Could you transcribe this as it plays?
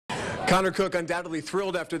Connor Cook undoubtedly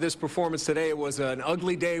thrilled after this performance today. It was an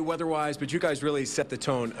ugly day weather-wise, but you guys really set the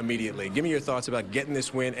tone immediately. Give me your thoughts about getting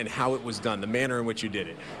this win and how it was done, the manner in which you did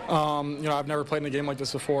it. I've never played in a game like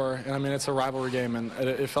this before, and I mean, it's a rivalry game, and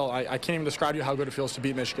it felt, I can't even describe to you how good it feels to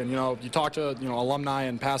beat Michigan. You talk to, alumni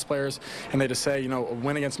and past players, and they just say, a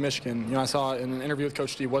win against Michigan. I saw in an interview with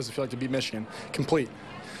Coach Steve, what does it feel like to beat Michigan? Complete.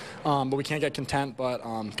 But we can't get content, but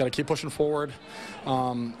got to keep pushing forward.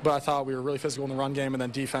 But I thought we were really physical in the run game, and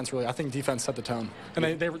then defense really, I think defense set the tone.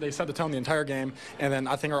 And they set the tone the entire game, and then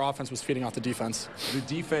I think our offense was feeding off the defense. The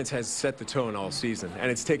defense has set the tone all season,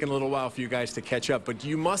 and it's taken a little while for you guys to catch up, but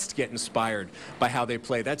you must get inspired by how they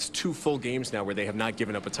play. That's 2 full games now where they have not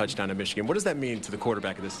given up a touchdown to Michigan. What does that mean to the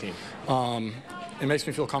quarterback of this team? It makes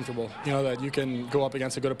me feel comfortable, that you can go up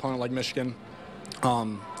against a good opponent like Michigan,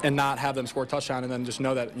 and not have them score a touchdown, and then just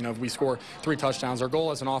know that if we score 3 touchdowns, our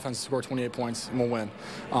goal as an offense is to score 28 points and we'll win.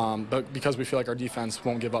 But because we feel like our defense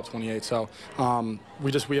won't give up 28, so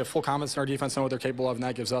we have full confidence in our defense, know what they're capable of, and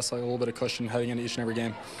that gives us a little bit of cushion heading into each and every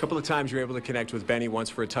game. A couple of times you were able to connect with Benny,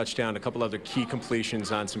 once for a touchdown, a couple other key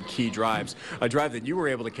completions on some key drives. A drive that you were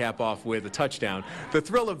able to cap off with a touchdown. The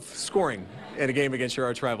thrill of scoring in a game against your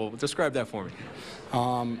arch rival, describe that for me.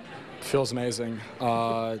 Feels amazing.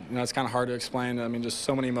 It's kind of hard to explain. I mean, just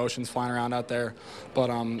so many emotions flying around out there. But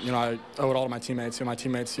I owe it all to my teammates. My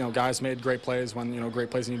teammates, guys made great plays when great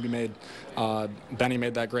plays need to be made. Benny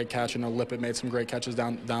made that great catch, and Lippett made some great catches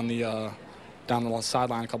down the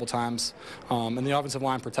sideline a couple times. And the offensive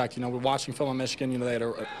line protect. We're watching film on Michigan. They had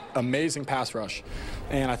an amazing pass rush,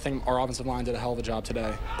 and I think our offensive line did a hell of a job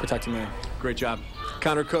today protecting me. Great job.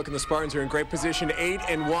 Connor Cook and the Spartans are in great position,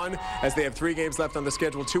 8-1, as they have 3 games left on the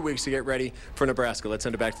schedule, 2 weeks to get ready for Nebraska. Let's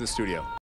send it back to the studio.